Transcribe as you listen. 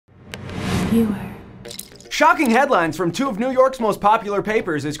viewer. Shocking headlines from two of New York's most popular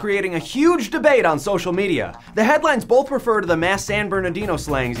papers is creating a huge debate on social media. The headlines both refer to the mass San Bernardino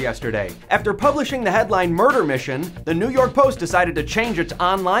slayings yesterday. After publishing the headline Murder Mission, the New York Post decided to change its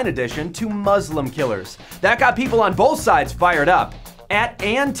online edition to Muslim Killers. That got people on both sides fired up. At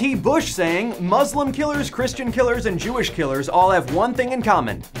Ann.T. Bush saying, Muslim killers, Christian killers, and Jewish killers all have one thing in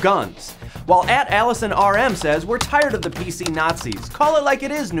common: guns. While at Allison RM says, we're tired of the PC Nazis. Call it like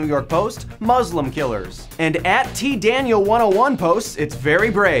it is, New York Post, Muslim killers. And at T Daniel 101 posts, it's very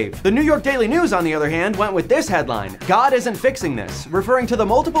brave. The New York Daily News, on the other hand, went with this headline: God isn't fixing this, referring to the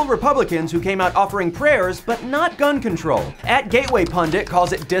multiple Republicans who came out offering prayers, but not gun control. At Gateway Pundit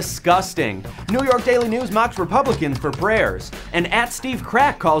calls it disgusting. New York Daily News mocks Republicans for prayers. And at Steve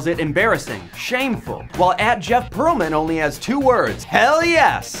Crack calls it embarrassing, shameful. While at Jeff Pearlman only has two words: hell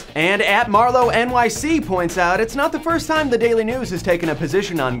yes. And at Marlo NYC points out it's not the first time the Daily News has taken a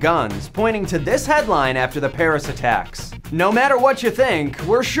position on guns, pointing to this headline after the Paris attacks. No matter what you think,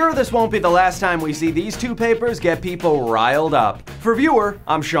 we're sure this won't be the last time we see these two papers get people riled up. For Viewer,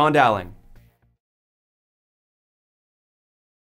 I'm Sean Dowling.